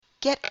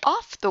Get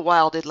off the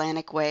wild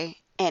Atlantic Way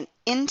and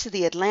into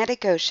the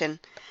Atlantic Ocean.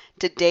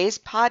 Today's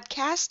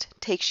podcast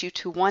takes you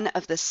to one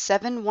of the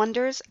 7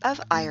 wonders of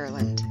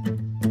Ireland.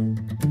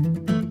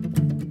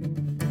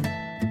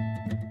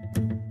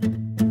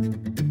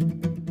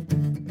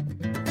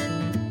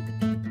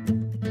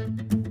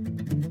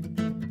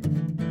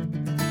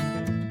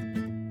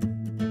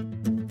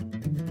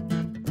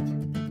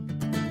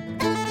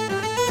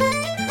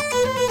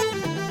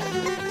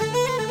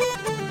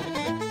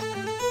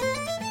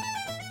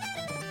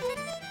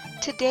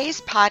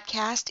 Today's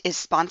podcast is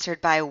sponsored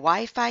by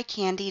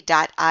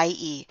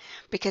WiFiCandy.ie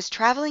because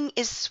traveling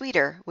is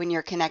sweeter when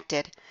you're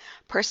connected.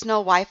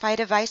 Personal Wi-Fi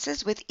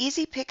devices with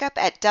easy pickup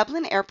at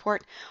Dublin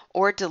Airport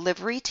or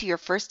delivery to your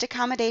first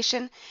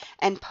accommodation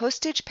and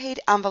postage paid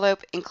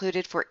envelope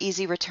included for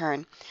easy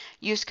return.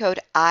 Use code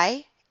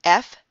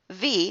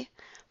IFV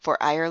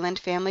for Ireland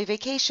Family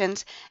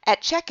Vacations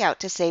at checkout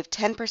to save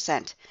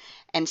 10%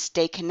 and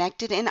stay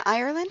connected in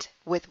Ireland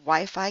with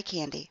Wi-Fi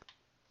Candy.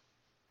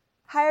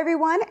 Hi,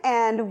 everyone,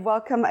 and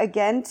welcome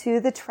again to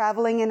the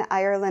Traveling in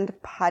Ireland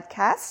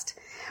podcast.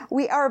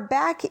 We are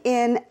back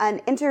in an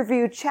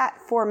interview chat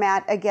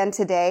format again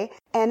today,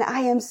 and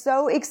I am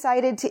so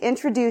excited to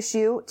introduce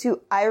you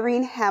to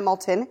Irene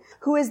Hamilton,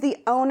 who is the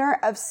owner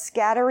of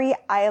Scattery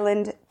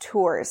Island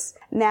Tours.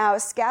 Now,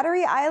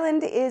 Scattery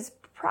Island is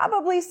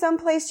probably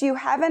someplace you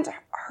haven't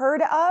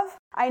heard of.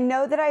 I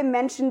know that I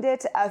mentioned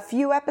it a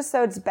few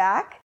episodes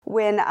back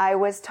when I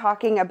was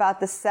talking about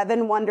the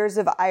 7 wonders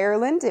of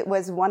Ireland. It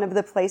was one of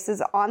the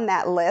places on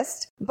that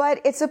list. But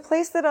it's a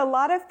place that a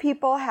lot of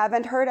people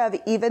haven't heard of,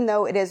 even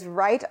though it is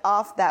right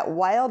off that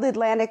wild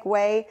Atlantic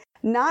Way,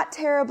 not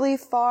terribly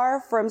far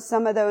from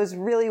some of those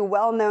really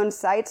well-known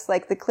sites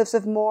like the Cliffs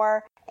of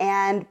Moher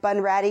and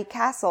Bunratty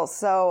Castle.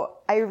 So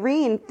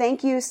Irene,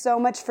 thank you so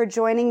much for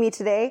joining me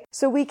today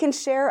so we can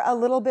share a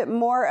little bit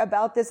more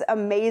about this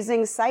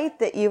amazing site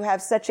that you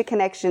have such a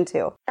connection to.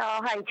 Oh,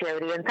 hi,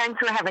 Jody, and thanks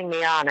for having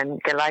me on. I'm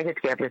delighted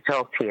to be able to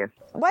talk to you.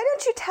 Why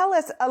don't you tell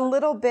us a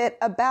little bit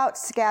about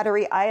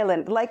Scattery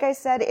Island? Like I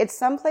said, it's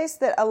someplace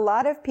that a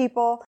lot of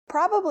people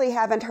probably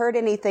haven't heard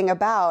anything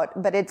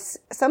about, but it's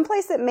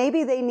someplace that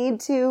maybe they need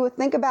to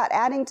think about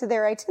adding to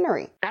their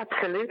itinerary.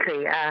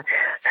 Absolutely.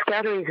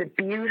 Scattery is a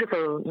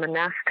beautiful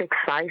monastic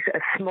site, a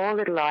small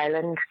little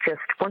island, just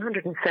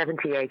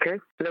 170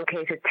 acres,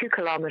 located 2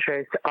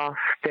 kilometres off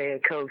the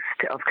coast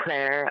of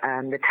Clare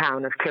and the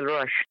town of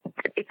Kilrush.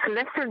 It's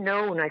lesser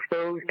known, I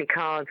suppose,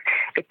 because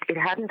it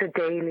hadn't a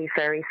daily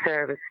ferry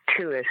service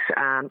to it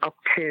up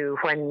to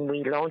when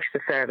we launched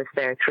the service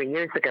there 3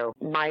 years ago.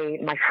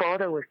 My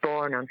father was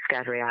born on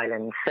Scattery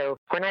Island, so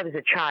when I was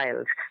a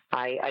child,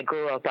 I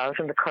grew up out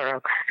on the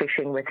Curragh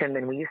fishing with him,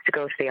 and we used to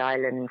go to the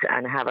island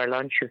and have our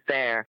lunches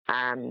there.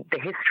 The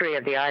history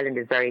of the island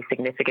is very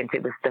significant.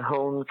 It was the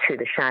home to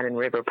the Shannon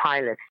River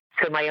pilot.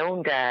 So my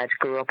own dad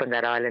grew up on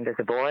that island as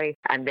a boy,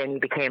 and then he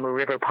became a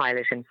river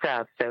pilot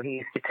himself. So he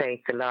used to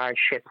take the large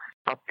ships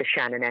up the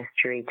Shannon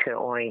estuary to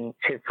Oyne,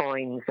 to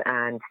Foynes,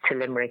 and to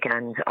Limerick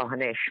and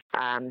Ohanesh.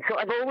 So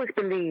I've always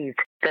believed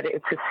that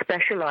it's a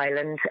special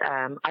island.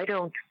 I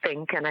don't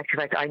think, and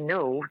actually I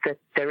know that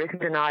there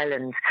isn't an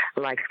island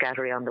like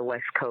Scattery on the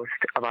west coast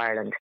of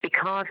Ireland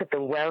because of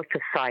the wealth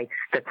of sites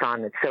that's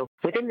on it. So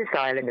within this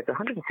island, it's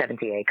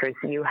 170 acres.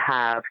 You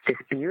have this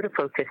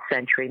beautiful 5th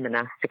century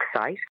monastic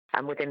site,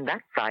 and within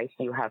that site,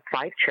 you have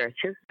 5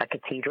 churches, a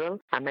cathedral,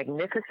 a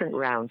magnificent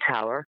round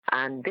tower,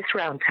 and this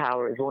round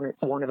tower is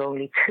one of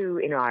only 2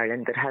 in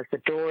Ireland that has the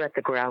door at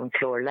the ground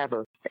floor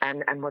level.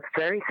 And what's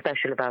very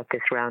special about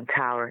this round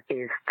tower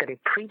is that it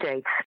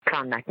predates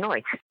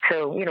Clonmacnoise.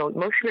 So,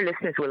 most of your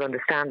listeners will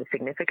understand the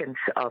significance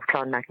of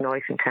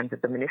Clonmacnoise in terms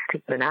of the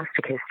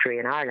monastic history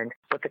in Ireland,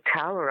 but the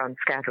tower on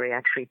Scattery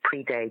actually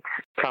predates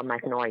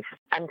Clonmacnoise.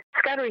 And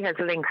Scattery has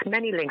links,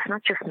 many links,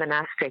 not just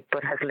monastic,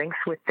 but has links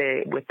with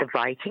the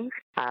Vikings,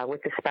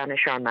 with the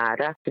Spanish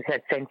Armada. He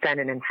said St.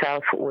 Fennan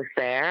himself was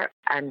there,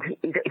 and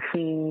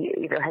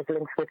he has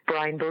links with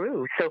Brian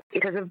Boru. So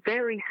it has a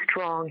very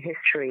strong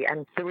history,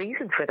 and the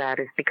reason for that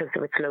is because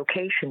of its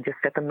location just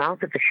at the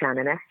mouth of the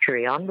Shannon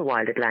estuary on the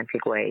Wild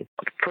Atlantic Way.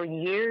 For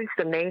years,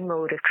 the main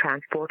mode of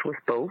transport was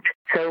boat.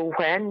 So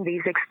when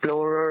these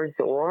explorers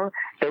or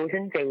those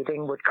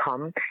invading would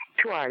come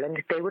to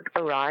Ireland, they would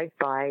arrive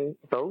by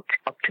boat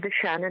up to the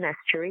Shannon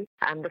estuary,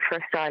 and the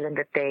first island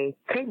that they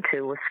came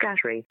to was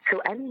Scattery. So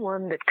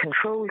anyone that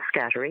controlled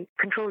Scattery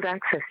controlled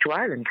access to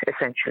Ireland,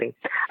 essentially.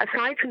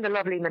 Aside from the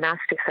lovely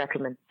monastic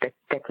settlement that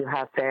you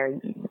have there,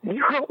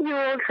 you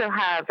also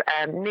have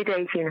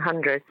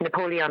mid-1800s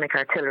Napoleonic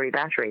artillery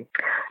battery.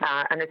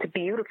 And it's a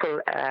beautiful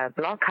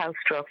blockhouse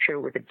structure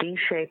with a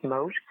D-shaped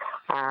moat.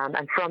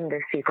 And from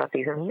this, you've got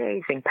these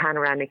amazing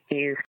panoramic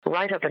views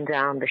right up and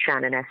down the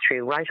Shannon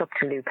estuary, right up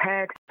to Loop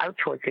Head. out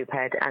towards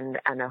Zoophead and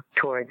up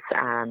towards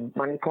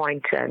Money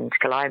Point and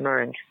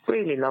Gallima, and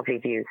really lovely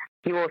views.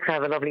 You also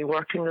have a lovely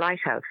working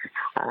lighthouse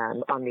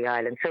on the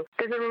island. So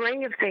there's an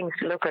array of things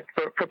to look at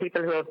for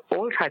people who have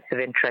all types of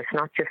interests,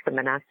 not just the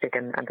monastic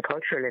and the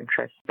cultural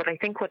interests. But I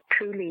think what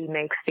truly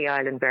makes the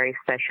island very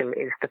special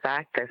is the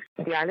fact that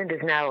the island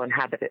is now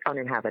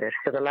uninhabited.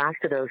 So the last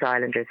of those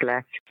islanders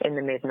left in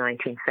the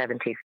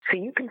mid-1970s. So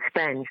you can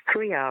spend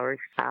 3 hours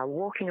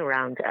walking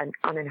around an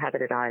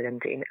uninhabited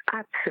island in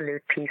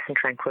absolute peace and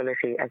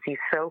tranquility as you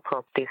soak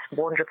up this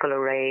wonderful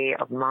array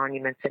of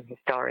monuments and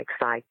historic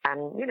sites.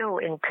 And, you know,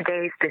 in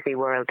today's busy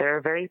world, there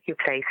are very few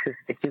places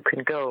that you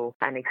can go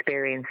and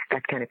experience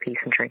that kind of peace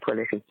and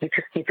tranquility.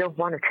 You don't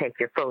want to take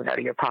your phone out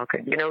of your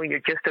pocket. You know, you're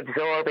just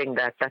absorbing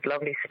that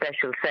lovely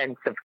special sense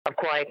of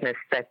quietness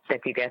that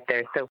you get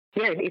there. So,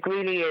 yeah, it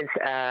really is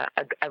a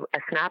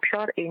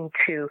snapshot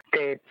into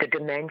the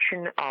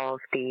dimension of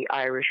the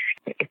Irish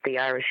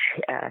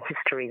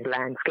history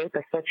landscape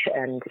as such,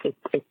 and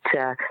it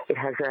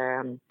has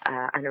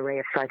an array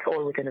of sites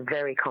all within a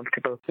very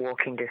comfortable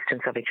walking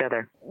distance of each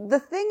other. The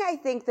thing I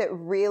think that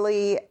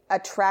really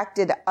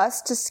attracted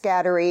us to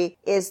Scattery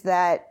is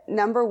that,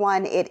 number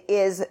one, it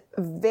is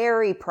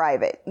very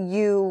private.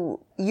 You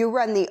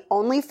run the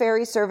only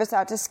ferry service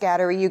out to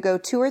Scattery. You go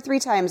 2 or 3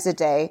 times a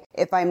day,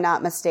 if I'm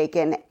not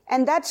mistaken.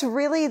 And that's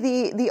really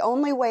the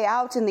only way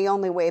out and the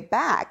only way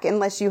back,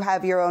 unless you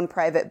have your own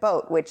private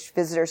boat, which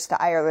visitors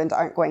to Ireland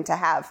aren't going to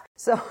have.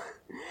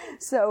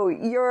 So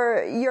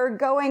you're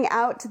going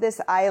out to this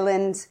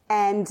island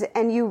and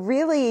you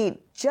really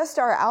just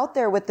are out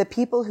there with the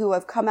people who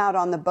have come out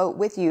on the boat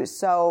with you.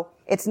 So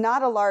it's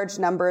not a large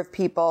number of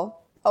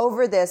people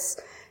over the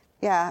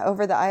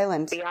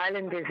island. The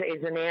island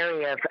is an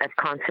area of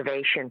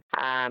conservation,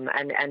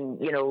 and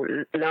you know,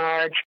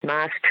 large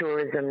mass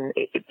tourism.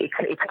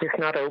 It's just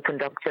not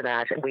opened up to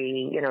that.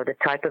 The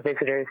type of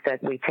visitors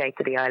that we take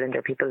to the island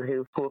are people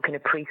who can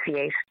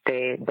appreciate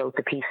both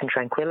the peace and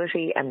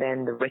tranquility, and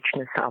then the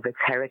richness of its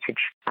heritage.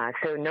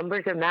 So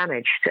numbers are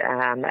managed.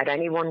 At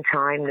any one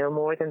time, no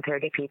more than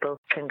 30 people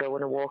can go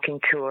on a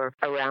walking tour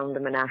around the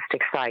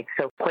monastic site.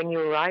 So when you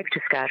arrive to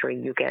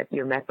Scattery,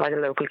 you're met by the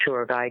local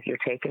tour guide. You're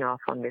taken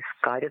off on this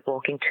guided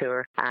walking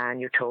tour,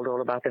 and you're told all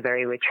about the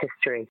very rich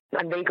history.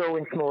 And they go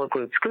in small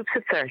groups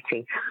of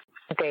 30.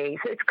 So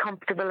it's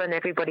comfortable and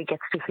everybody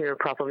gets to hear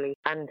properly.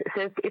 And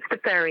so if the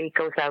ferry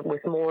goes out with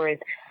more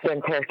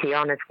than 30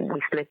 on it,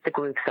 we split the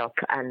groups up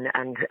and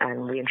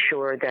we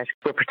ensure that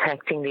we're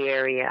protecting the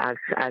area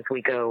as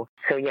we go.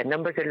 So yeah,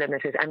 numbers are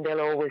limited, and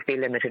they'll always be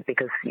limited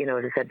because, you know,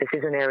 as I said, this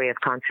is an area of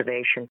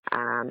conservation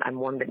and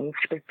one that needs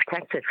to be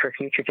protected for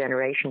future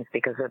generations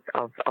because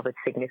of its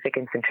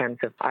significance in terms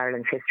of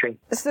Ireland's history.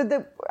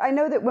 So I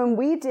know that when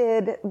we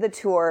did the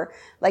tour,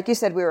 like you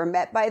said, we were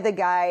met by the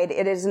guide.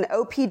 It is an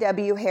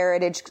OPW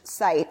heritage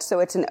site, so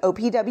it's an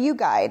OPW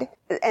guide,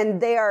 and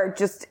they are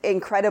just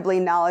incredibly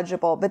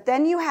knowledgeable. But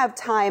then you have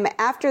time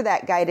after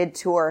that guided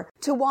tour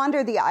to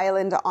wander the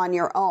island on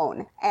your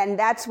own, and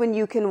that's when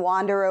you can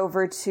wander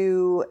over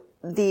to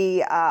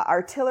the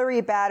artillery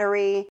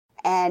battery,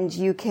 and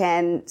you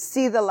can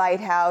see the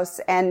lighthouse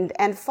and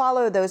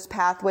follow those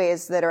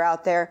pathways that are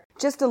out there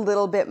just a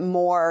little bit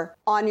more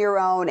on your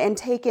own and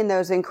take in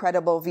those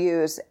incredible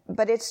views.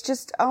 But it's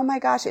just, oh my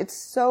gosh, it's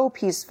so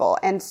peaceful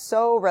and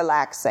so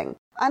relaxing.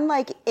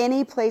 Unlike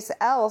any place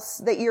else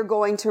that you're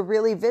going to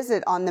really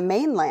visit on the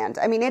mainland.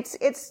 I mean,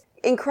 it's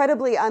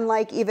incredibly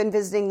unlike even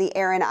visiting the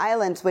Aran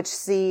Islands, which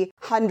see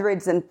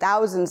hundreds and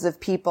thousands of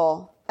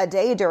people a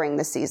day during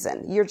the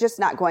season. You're just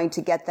not going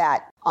to get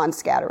that on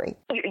Scattery.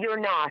 You're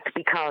not,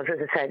 because, as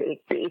I said,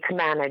 it's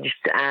managed,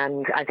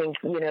 and I think,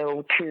 you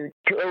know, to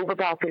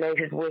overpopulate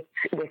it with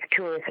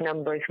tourist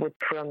numbers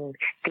from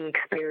the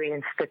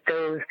experience that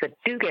those that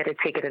do get a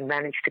ticket and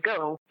manage to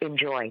go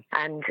enjoy.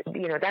 And,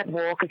 you know, that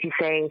walk, as you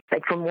say,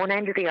 like from one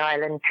end of the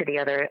island to the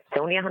other, it's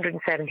only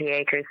 170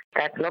 acres.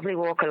 That lovely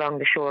walk along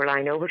the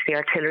shoreline over to the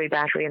artillery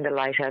battery and the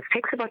lighthouse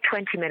takes about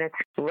 20 minutes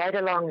right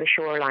along the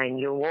shoreline.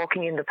 You're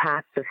walking in the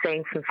paths of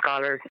saints and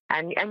scholars,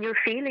 and you're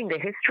feeling the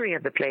history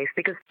of the place,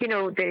 because, you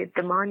know,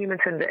 the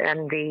monuments and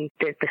the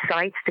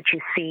sites that you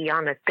see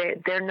on it,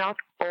 they're not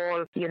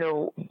all, you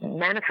know,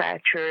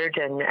 manufactured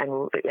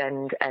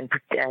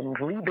and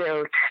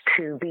rebuilt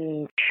to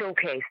be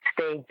showcased.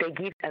 They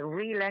give a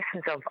real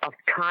essence of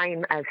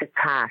time as it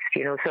passed,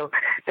 you know. So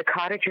the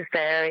cottages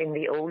there in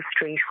the old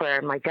street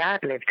where my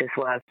dad lived as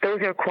well,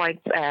 those are quite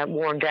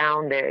worn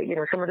down there. You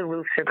know, some of the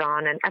roofs are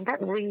gone, and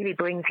that really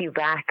brings you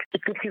back.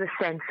 It gives you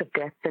a sense of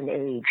depth and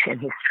age and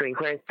history,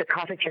 whereas the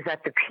cottages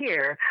at the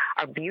pier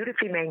are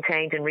beautifully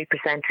maintained and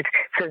represented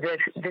so that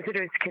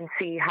visitors can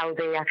see how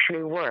they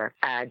actually were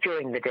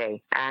during in the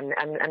day. And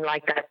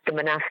like that, the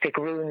monastic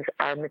ruins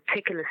are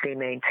meticulously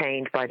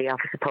maintained by the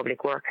Office of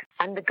Public Works.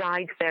 And the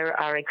guides there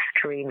are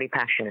extremely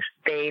passionate.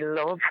 They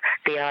love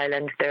the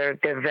island. They're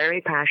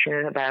very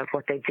passionate about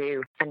what they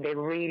do. And they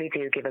really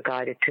do give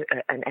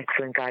an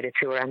excellent guided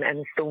tour. And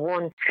it's the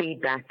one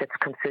feedback that's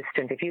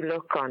consistent. If you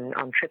look on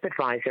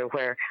TripAdvisor,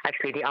 where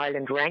actually the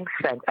island ranks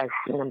as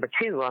number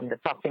 2 on the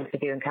top things to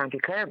do in County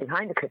Clare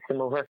behind the Cliffs of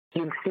Moher,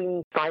 you'll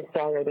see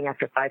 5-star rating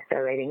after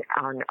 5-star rating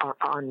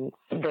on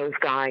those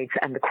guides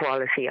and the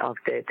quality of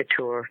the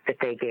tour that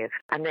they give.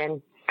 And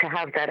then to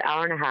have that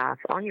hour and a half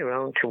on your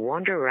own to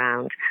wander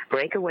around,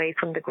 break away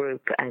from the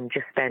group and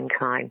just spend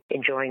time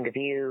enjoying the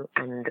view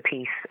and the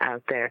peace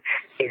out there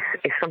is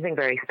something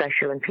very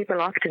special. And people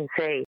often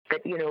say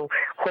that,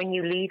 when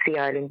you leave the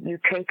island, you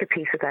take a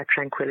piece of that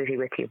tranquility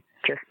with you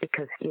just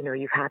because,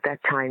 you've had that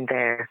time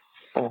there.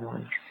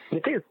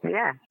 You do,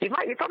 yeah. You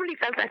probably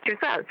felt that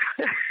yourself.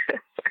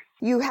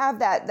 You have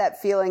that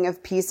feeling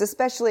of peace,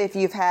 especially if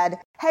you've had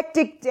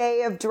hectic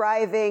day of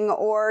driving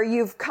or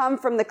you've come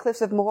from the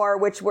Cliffs of Moher,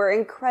 which were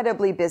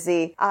incredibly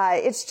busy.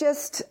 It's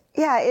just,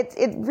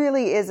 it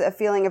really is a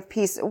feeling of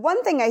peace.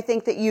 One thing I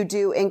think that you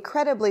do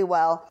incredibly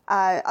well,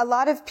 a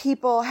lot of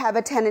people have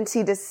a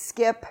tendency to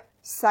skip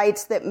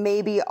sites that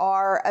maybe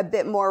are a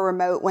bit more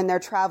remote when they're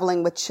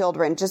traveling with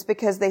children, just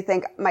because they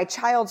think my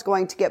child's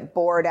going to get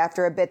bored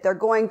after a bit. They're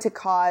going to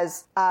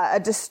cause a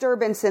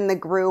disturbance in the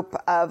group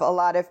of a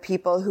lot of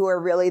people who are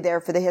really there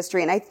for the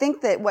history. And I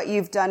think that what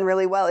you've done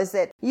really well is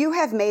that you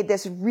have made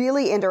this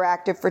really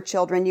interactive for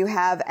children. You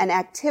have an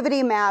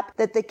activity map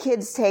that the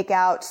kids take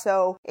out.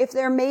 So if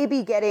they're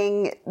maybe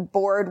getting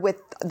bored with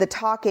the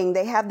talking,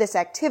 they have this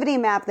activity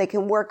map they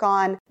can work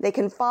on. They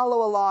can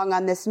follow along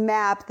on this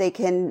map. They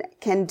can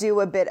do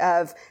a bit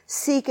of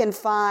seek and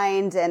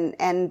find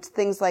and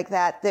things like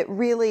that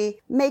really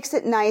makes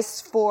it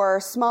nice for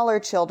smaller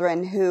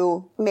children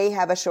who may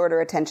have a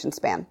shorter attention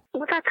span.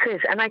 Well, that's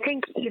it. And I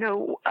think,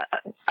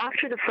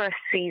 after the first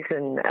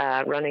season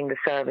running the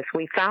service,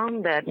 we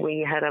found that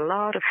we had a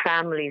lot of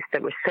families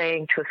that were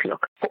saying to us,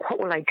 look, what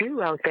will I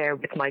do out there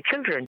with my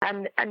children?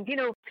 And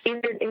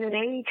in an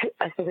age,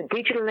 I suppose, a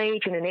digital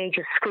age, in an age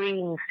of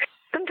screens,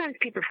 sometimes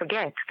people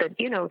forget that,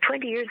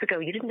 20 years ago,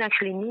 you didn't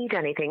actually need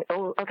anything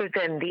other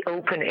than the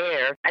open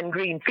air and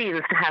green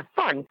fields to have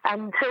fun.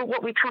 And so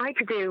what we tried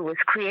to do was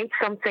create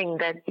something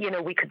that,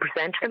 we could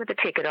present to them at the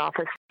ticket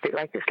office,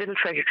 like this little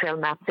treasure trail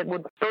map that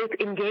would both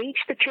engage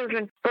the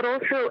children, but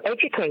also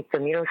educate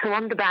them. So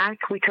on the back,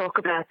 we talk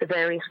about the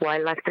various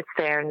wildlife that's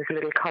there, and there's a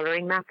little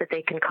colouring map that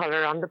they can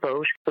colour on the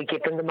boat. We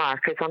give them the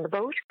markers on the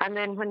boat. And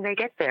then when they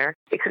get there,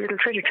 it's a little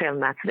treasure trail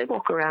map. So they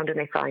walk around and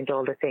they find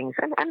all the things.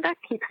 And that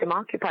keeps them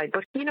occupied.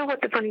 But you know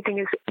what the funny thing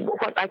is,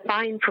 what I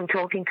find from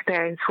talking to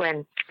parents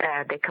when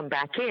they come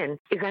back in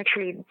is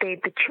actually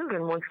the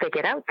children, once they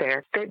get out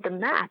there, the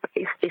map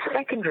is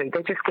secondary.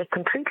 They just get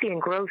completely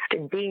engrossed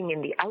in being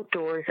in the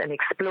outdoors and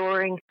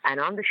exploring and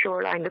on the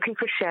shoreline looking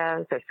for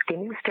shells or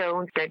skimming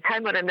stones. They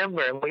time out a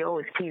number, and we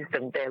always tease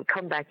them. They'll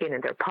come back in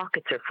and their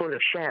pockets are full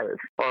of shells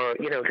or,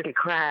 little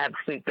crabs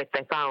that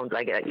they found,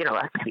 like a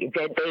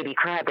dead baby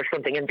crab or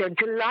something, and they're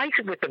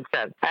delighted with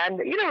themselves. And,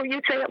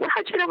 you'd say, well,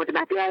 how'd you know what the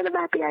map? Yeah,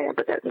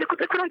 but look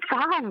what I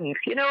found, and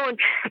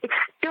it's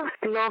just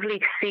lovely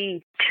to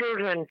see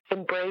children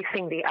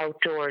embracing the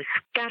outdoors.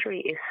 Scattery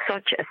is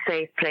such a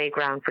safe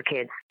playground for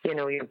kids.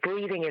 You're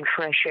breathing in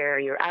fresh air,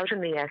 you're out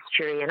in the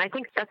estuary, and I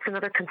think that's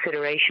another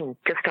consideration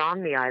just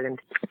on the island.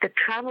 The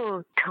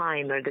travel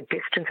time or the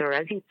distance, or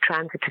as you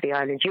transit to the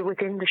island, you're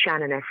within the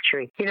Shannon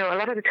estuary. A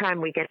lot of the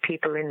time we get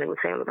people in that will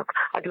say, oh, look,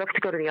 I'd love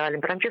to go to the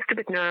island, but I'm just a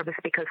bit nervous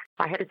because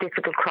I had a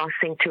difficult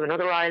crossing to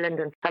another island,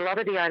 and a lot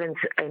of the islands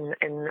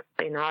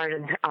in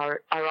Ireland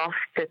are off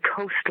the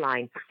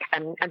coastline,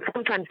 and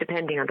sometimes,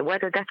 depending on the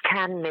weather, that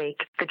can make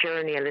the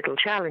journey a little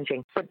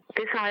challenging. But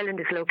this island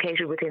is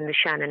located within the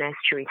Shannon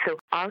estuary, so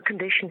our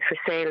conditions for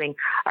sailing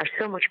are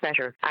so much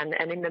better. And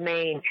in the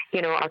main,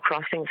 our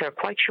crossings are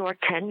quite short,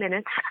 10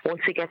 minutes,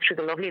 once we get through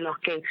the lovely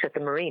lock gates at the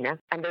marina,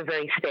 and they're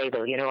very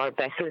stable. Our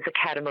vessel is a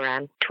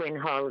catamaran, twin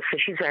hulls, so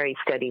she's very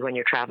steady when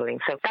you're traveling.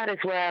 So that as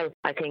well,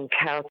 I think,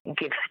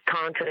 gives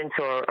confidence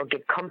or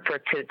give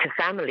comfort to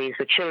families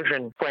with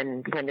children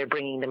when they're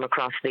bringing them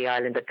across the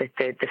island, that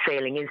the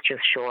sailing is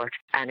just short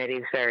and it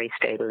is very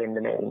stable in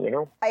the main,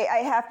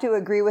 I have to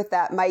agree with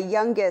that. My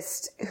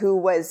youngest, who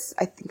was,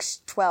 I think,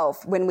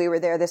 12 when we were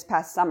there this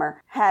past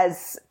summer,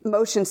 has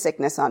motion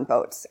sickness on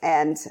boats,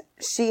 and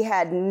she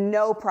had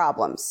no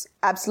problems,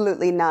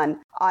 absolutely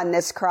none, on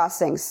this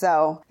crossing.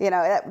 So,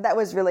 that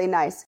was really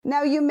nice.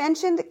 Now, you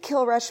mentioned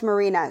Kilrush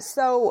Marina.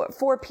 So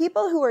for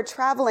people who are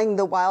traveling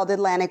the Wild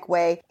Atlantic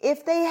Way,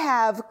 if they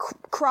have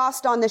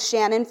crossed on the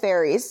Shannon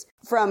ferries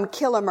from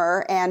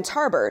Killamur and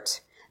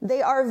Tarbert,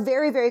 they are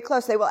very, very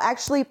close. They will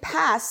actually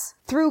pass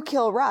through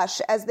Kilrush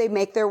as they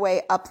make their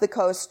way up the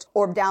coast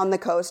or down the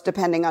coast,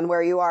 depending on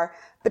where you are,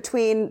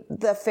 between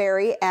the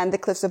ferry and the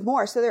Cliffs of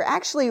Moher. So they're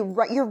actually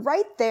you're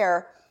right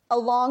there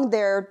along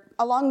their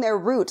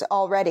route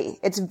already.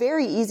 It's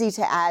very easy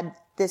to add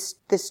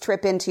this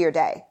trip into your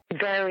day.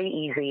 Very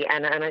easy,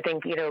 and I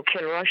think,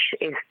 Kilrush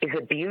is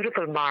a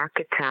beautiful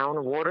market town,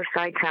 a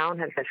waterside town,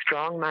 has a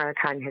strong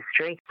maritime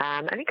history,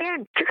 and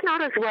again, just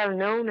not as well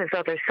known as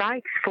other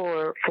sites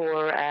for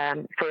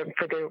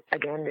the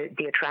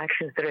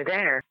attractions that are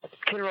there.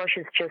 Kilrush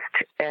is just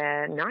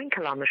 9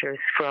 kilometres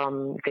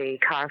from the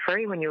car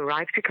ferry when you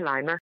arrive to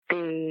Killima.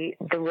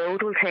 The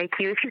road will take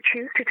you, if you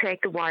choose to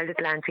take the Wild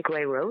Atlantic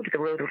Way road, the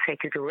road will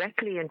take you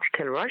directly into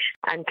Kilrush,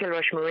 and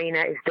Kilrush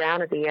Marina is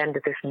down at the end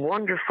of this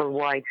wonderful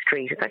wide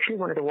street. It's actually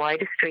one of the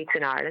widest streets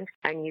in Ireland,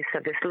 and you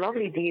have this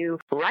lovely view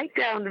right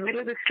down the middle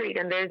of the street,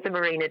 and there's the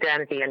marina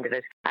down at the end of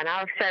it. And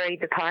our ferry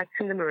departs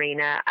from the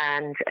marina,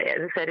 and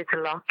as I said, it's a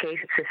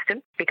lock-gated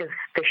system because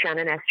the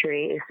Shannon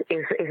Estuary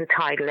is a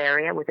tidal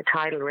area with a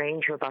tidal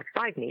range of about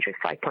 5 metres,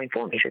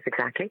 5.4 metres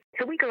exactly.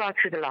 So we go out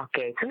through the lock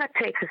gates, and that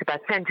takes us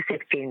about 10 to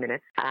 15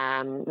 minutes.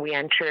 We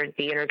enter,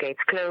 the inner gates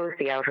close,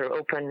 the outer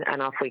open,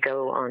 and off we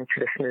go onto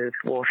the smooth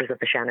waters of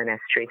the Shannon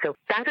Estuary. So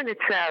that in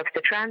itself,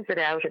 the transit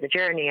out or the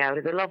journey out,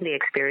 is a lovely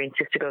experience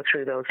just to go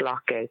through those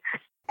lock gates.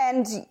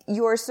 And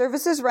your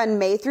services run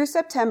May through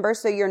September,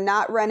 so you're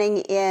not running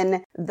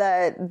in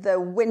the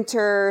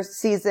winter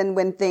season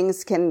when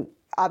things can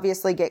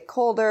obviously get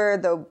colder,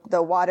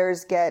 the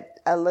waters get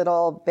a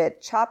little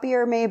bit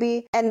choppier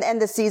maybe,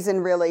 and the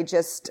season really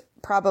just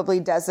probably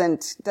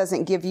doesn't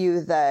give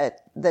you the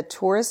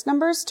tourist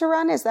numbers to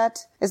run. Is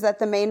that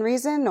the main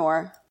reason,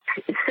 or?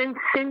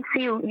 Since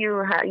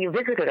you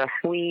visited us,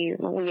 we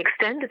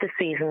extended the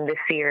season this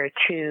year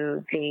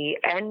to the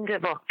end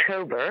of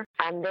October,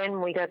 and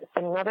then we got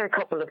another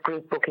couple of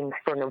group bookings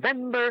for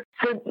November.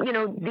 So,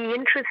 the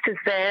interest is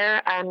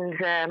there, and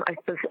I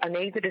suppose I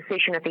made the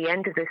decision at the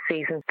end of this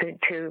season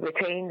to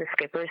retain the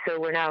skipper, so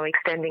we're now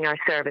extending our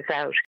service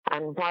out.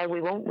 And while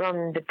we won't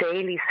run the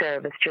daily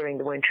service during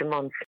the winter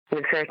months,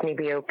 we'll certainly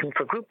be open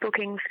for group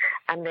bookings,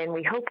 and then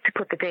we hope to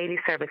put the daily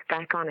service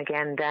back on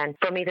again then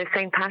from either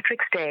St.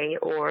 Patrick's Day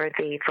or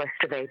the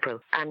 1st of April.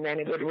 And then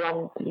it would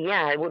run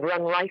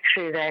right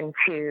through then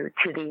to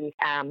the,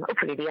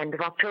 hopefully the end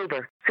of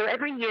October. So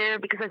every year,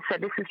 because as I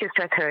said, this is just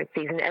our 3rd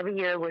season, every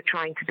year we're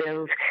trying to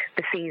build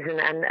the season,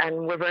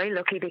 and we're very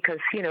lucky because,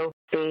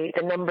 the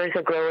numbers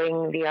are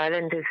growing. The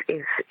island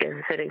is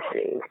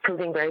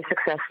proving very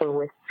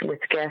successful with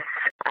guests,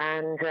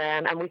 and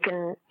we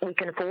can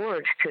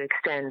afford to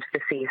extend the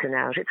season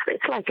out.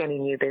 It's like any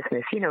new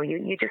business,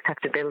 you just have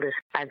to build it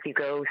as you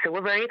go. So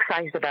we're very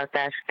excited about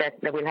that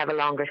we'll have a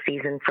longer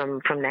season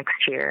from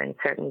next year, and it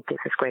certainly gives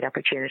us great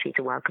opportunity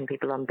to welcome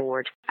people on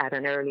board at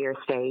an earlier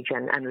stage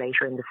and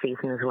later in the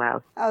season as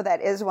well. Oh,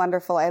 that is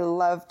wonderful. I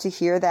love to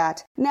hear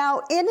that.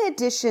 Now, in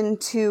addition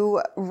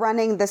to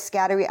running the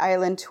Scattery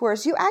Island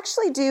tours, you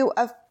actually do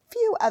a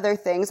few other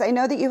things. I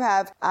know that you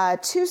have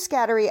 2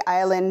 Scattery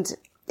Island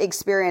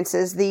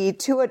experiences, the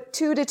 2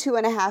 to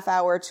 2.5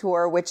 hour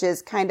tour, which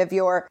is kind of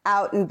your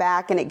out and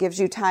back, and it gives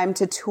you time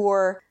to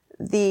tour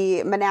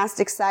the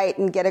monastic site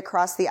and get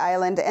across the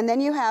island. And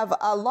then you have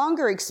a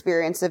longer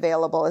experience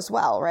available as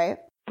well, right?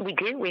 We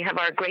do. We have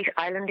our Great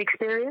Island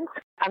Experience,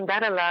 and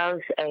that allows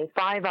a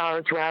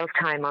 5-hour dwell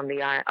time on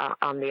the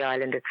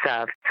island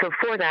itself. So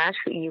for that,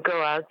 you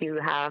go out, you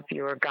have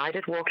your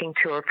guided walking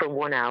tour for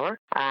 1 hour,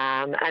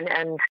 and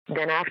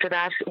then after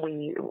that,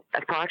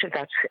 as part of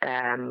that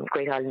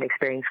Great Island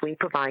Experience, we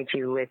provide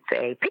you with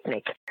a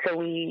picnic. So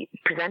we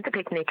present the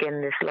picnic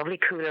in this lovely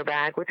cooler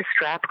bag with a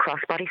strap,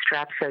 crossbody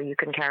strap, so you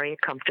can carry it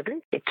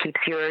comfortably. It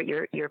keeps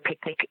your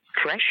picnic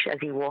fresh as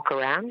you walk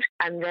around,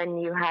 and then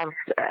you have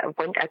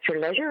at your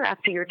leisure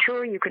after your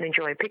tour, you can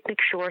enjoy a picnic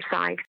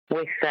shoreside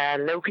with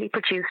locally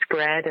produced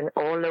bread and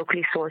all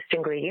locally sourced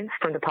ingredients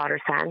from the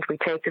potter's hand. We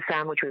take the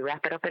sandwich, we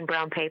wrap it up in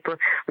brown paper,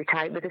 we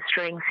tie it with a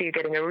string, so you're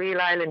getting a real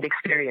island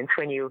experience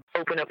when you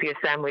open up your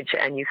sandwich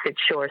and you sit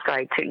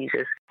shoreside to eat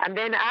it. And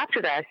then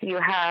after that, you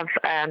have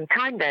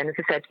time then, as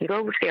I said, you go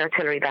over to the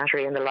artillery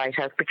battery and the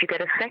lighthouse, but you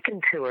get a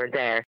second tour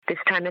there. This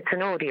time it's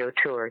an audio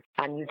tour,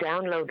 and you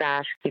download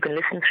that. You can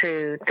listen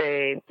through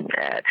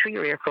through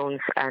your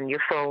earphones and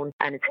your phone,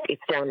 and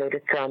it's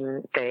downloaded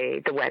from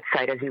the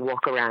website as you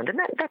walk around. And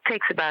that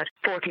takes about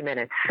 40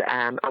 minutes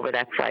over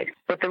that site.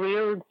 But the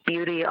real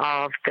beauty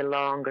of the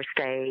longer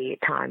stay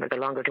time or the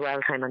longer dwell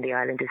time on the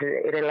island is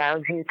it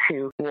allows you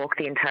to walk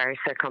the entire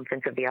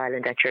circumference of the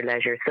island at your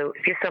leisure. So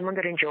if you're someone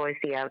that enjoys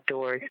the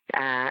outdoors,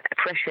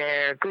 fresh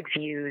air, good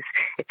views,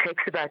 it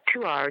takes about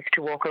 2 hours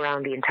to walk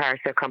around the entire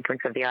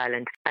circumference of the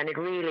island. And it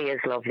really is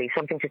lovely,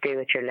 something to do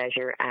at your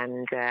leisure,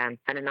 and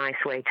a nice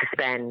way to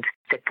spend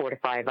the 4 to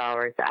 5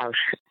 hours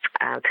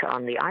out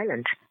on the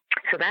island.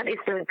 So that is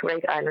the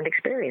Great Island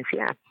Experience,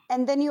 yeah.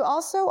 And then you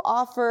also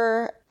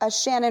offer a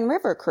Shannon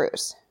River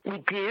cruise. We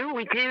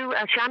do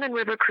a Shannon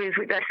River cruise.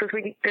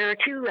 There are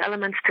two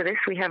elements to this.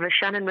 We have a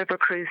Shannon River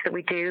cruise that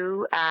we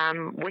do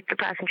with the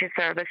passenger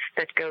service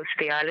that goes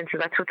to the island. So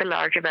that's with the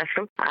larger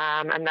vessel,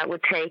 and that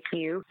would take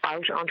you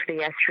out onto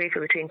the estuary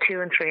for between 2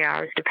 and 3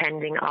 hours,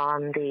 depending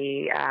on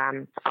the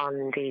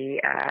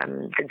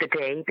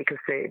day, because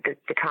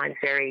the times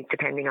vary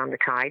depending on the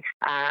tides.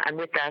 And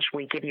with that,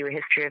 we give you a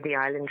history of the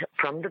island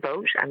from the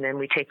boat, and then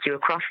we take you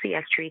across the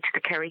estuary to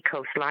the Kerry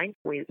coastline.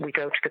 We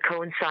go to the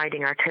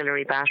coinciding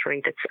artillery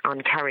battery that's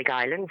on Carrick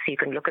Island, so you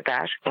can look at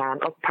that,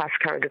 up past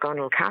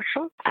Carrigagunnel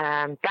Castle,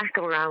 back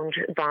around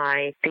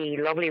by the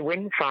lovely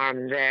wind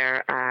farm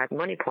there at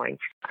Moneypoint.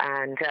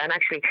 And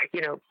actually,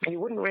 you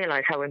wouldn't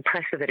realise how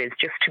impressive it is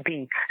just to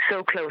be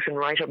so close and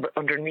right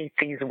underneath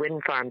these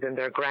wind farms in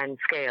their grand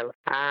scale.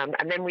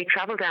 And then we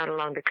travel down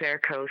along the Clare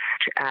coast,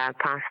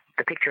 past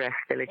the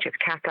picturesque village of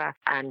Kappa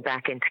and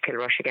back into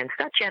Kilrush again.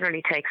 So that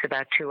generally takes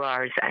about 2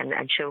 hours and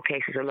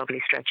showcases a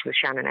lovely stretch of the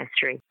Shannon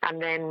Estuary.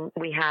 And then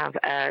we have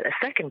a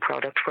second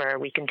product where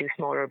we can do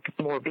smaller,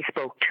 more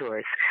bespoke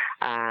tours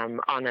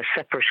on a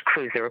separate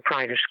cruiser, a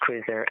private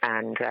cruiser,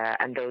 and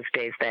those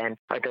days then,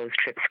 or those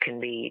trips can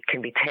be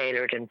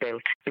tailored and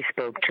built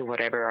bespoke to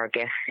whatever our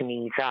guests'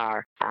 needs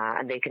are,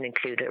 and they can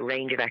include a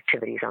range of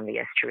activities on the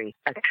estuary,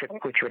 a trip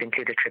which would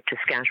include a trip to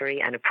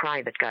Scattery and a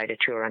private guided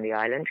tour on the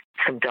island,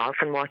 some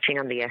dolphin watching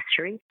on the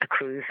estuary, a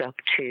cruise up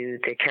to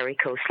the Kerry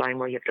coastline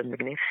where you have the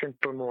magnificent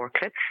Burmore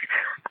Cliffs,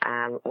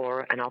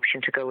 or an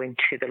option to go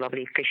into the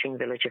lovely fishing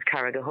village of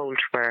Carrigaholt,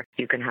 where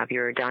you can have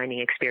your dining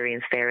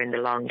experience there in the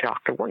Long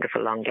Dock, the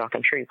wonderful Long Dock.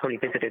 I'm sure you probably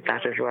visited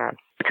that as well.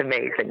 It's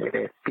amazing. It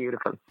is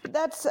beautiful.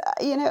 That's,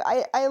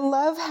 I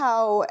love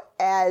how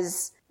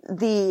as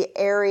the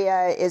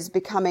area is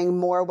becoming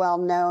more well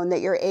known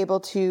that you're able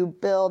to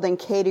build and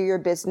cater your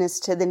business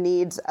to the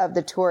needs of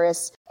the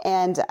tourists.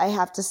 And I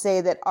have to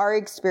say that our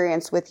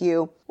experience with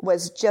you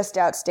was just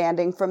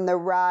outstanding, from the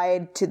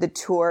ride to the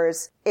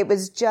tours. It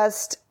was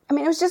just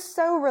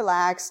so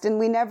relaxed, and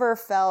we never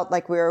felt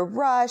like we were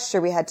rushed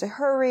or we had to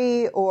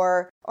hurry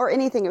or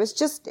anything. It was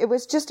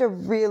just a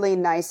really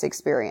nice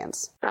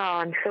experience. Oh,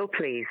 I'm so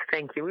pleased.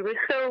 Thank you. We were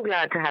so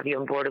glad to have you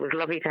on board. It was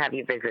lovely to have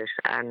you visit,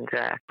 and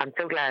I'm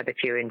so glad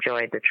that you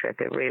enjoyed the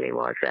trip. It really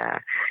was.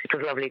 It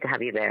was lovely to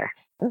have you there.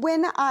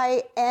 When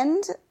I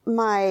end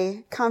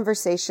my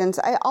conversations,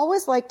 I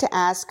always like to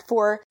ask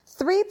for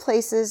 3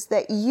 places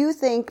that you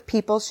think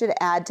people should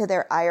add to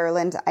their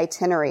Ireland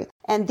itinerary.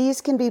 And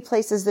these can be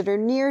places that are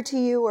near to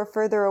you or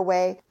further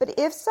away. But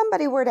if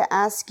somebody were to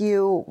ask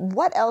you,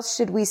 what else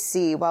should we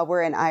see while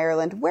we're in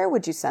Ireland, where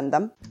would you send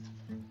them?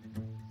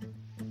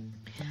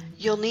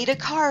 You'll need a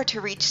car to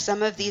reach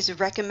some of these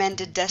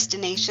recommended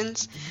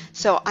destinations,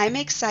 so I'm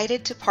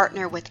excited to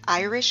partner with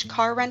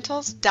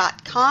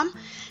irishcarrentals.com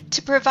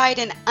to provide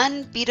an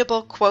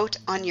unbeatable quote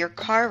on your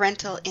car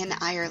rental in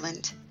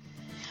Ireland.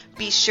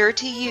 Be sure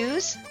to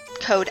use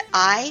code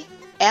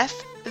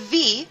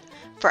IFV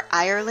for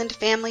Ireland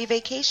Family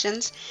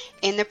Vacations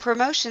in the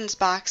promotions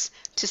box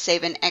to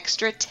save an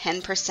extra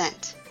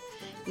 10%.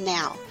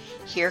 Now,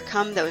 here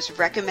come those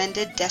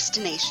recommended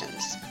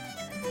destinations.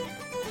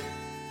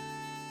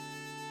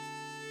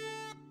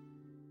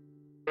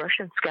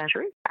 Russian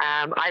Scattery.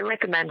 I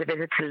recommend a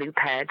visit to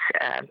Loophead.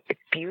 It's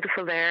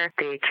beautiful there.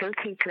 The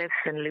Kilkee Cliffs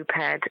in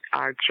Loophead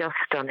are just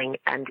stunning,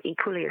 and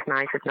equally as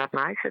nice, if not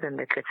nicer, than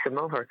the Cliffs of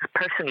Moher,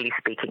 personally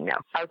speaking now.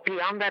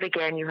 Beyond that,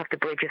 again, you have the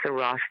Bridges of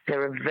Ross.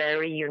 They're a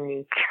very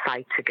unique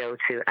site to go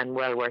to and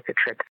well worth a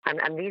trip.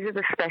 And these are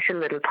the special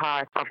little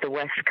parts of the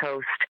West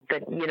Coast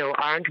that,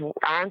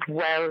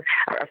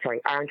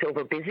 aren't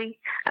over busy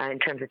in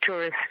terms of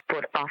tourists,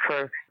 but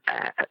offer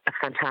a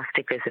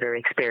fantastic visitor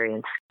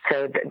experience.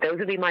 So those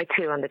would be my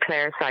 2 on the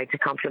Clare side to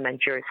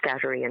complement your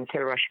Scattery and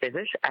Kilrush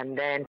visit. And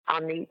then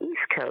on the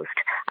East Coast,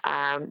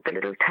 the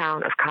little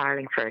town of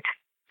Carlingford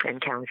in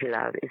County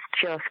Louth is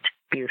just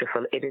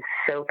beautiful. It is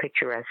so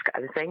picturesque. I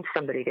was saying to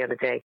somebody the other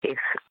day, if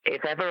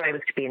ever I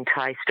was to be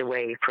enticed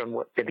away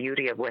from the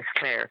beauty of West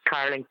Clare,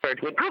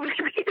 Carlingford would probably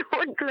be the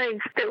one place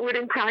that would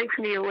entice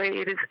me away.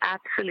 It is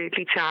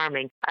absolutely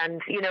charming.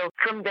 And,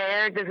 from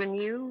there's a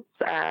new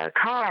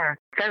car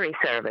ferry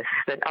service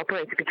that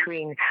operates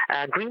between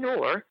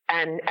Greenore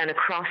and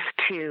across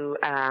to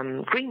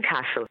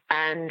Greencastle.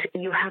 And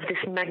you have this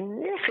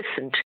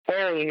magnificent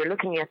area. You're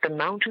looking at the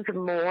mountains of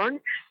Mourne,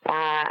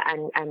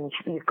 and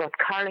you've got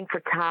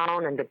Carlingford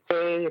town and the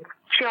bay. It's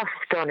just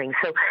stunning.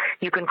 So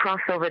you can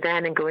cross over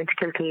then and go into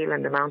Kilkeel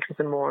and the mountains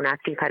of Mourne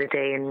after you've had a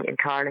day in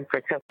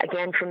Carlingford. So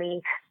again, for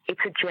me, it's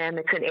a gem.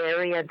 It's an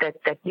area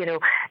that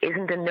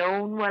isn't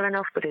known well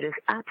enough, but it is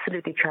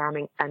absolutely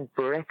charming and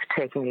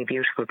breathtakingly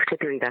beautiful,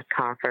 particularly that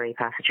car ferry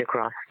passage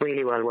across.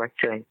 Really well worth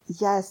doing.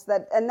 Yes,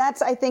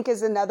 that's, I think,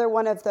 is another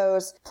one of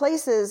those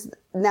places.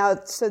 Now,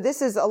 so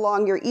this is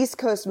along your East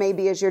Coast,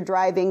 maybe, as you're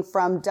driving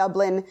from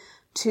Dublin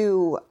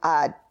to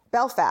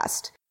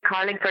Belfast.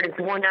 Carlingford is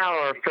 1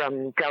 hour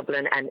from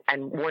Dublin and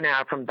 1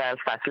 hour from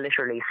Belfast,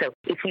 literally. So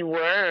if you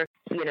were,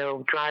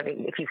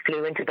 driving, if you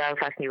flew into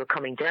Belfast and you were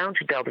coming down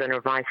to Dublin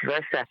or vice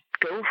versa,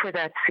 go for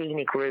that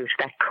scenic route,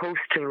 that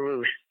coastal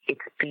route. It's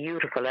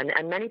beautiful. And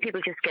many people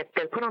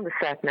they'll put on the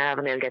sat nav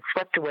and they'll get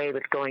swept away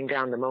with going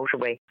down the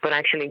motorway. But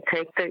actually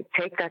take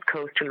that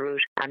coastal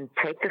route and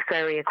take the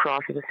ferry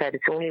across. As I said,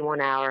 it's only 1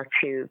 hour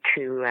to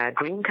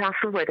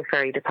Greencastle, where the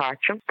ferry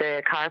departs from.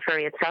 The car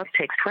ferry itself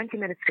takes 20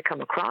 minutes to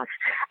come across,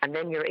 and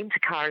then you're into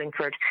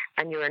Carlingford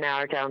and you're an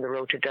hour down the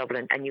road to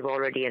Dublin, and you've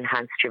already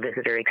enhanced your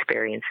visitor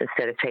experience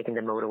instead of taking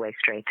the motorway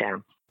straight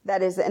down.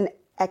 That is an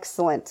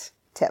excellent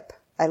tip.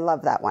 I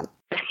love that one.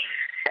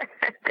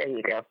 There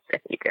you go.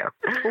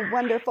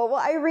 Wonderful.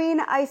 Well,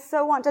 Irene, I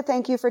so want to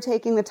thank you for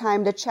taking the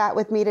time to chat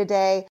with me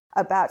today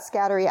about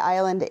Scattery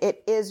Island.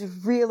 It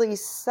is really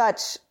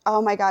such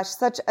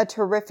a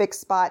terrific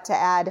spot to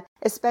add,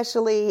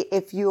 especially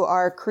if you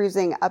are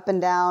cruising up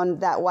and down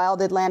that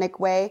wild Atlantic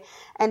Way.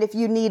 And if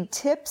you need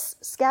tips,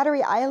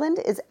 Scattery Island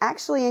is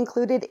actually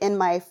included in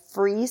my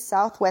free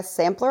Southwest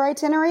Sampler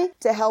itinerary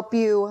to help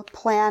you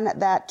plan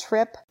that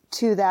trip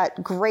to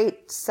that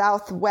great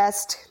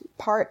southwest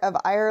part of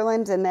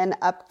Ireland and then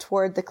up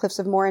toward the Cliffs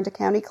of Moher into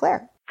County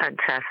Clare.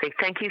 Fantastic.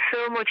 Thank you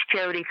so much,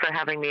 Jody, for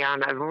having me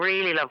on. I've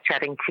really loved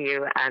chatting to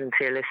you and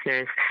to your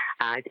listeners.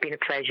 It's been a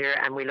pleasure,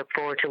 and we look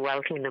forward to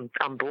welcoming them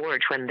on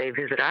board when they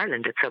visit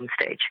Ireland at some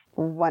stage.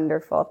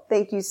 Wonderful.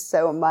 Thank you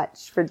so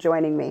much for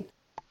joining me.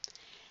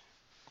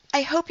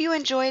 I hope you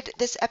enjoyed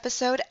this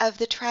episode of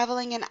the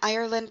Traveling in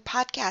Ireland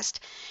podcast.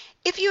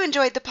 If you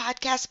enjoyed the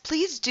podcast,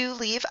 please do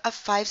leave a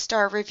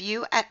 5-star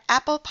review at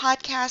Apple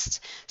Podcasts,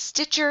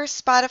 Stitcher,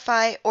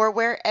 Spotify, or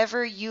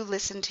wherever you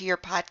listen to your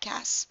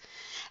podcasts.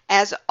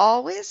 As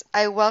always,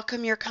 I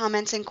welcome your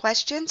comments and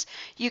questions.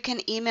 You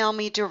can email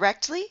me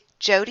directly,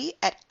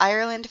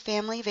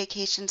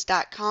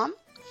 jody@irelandfamilyvacations.com.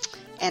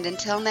 And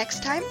until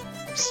next time,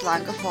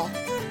 slán go fóill.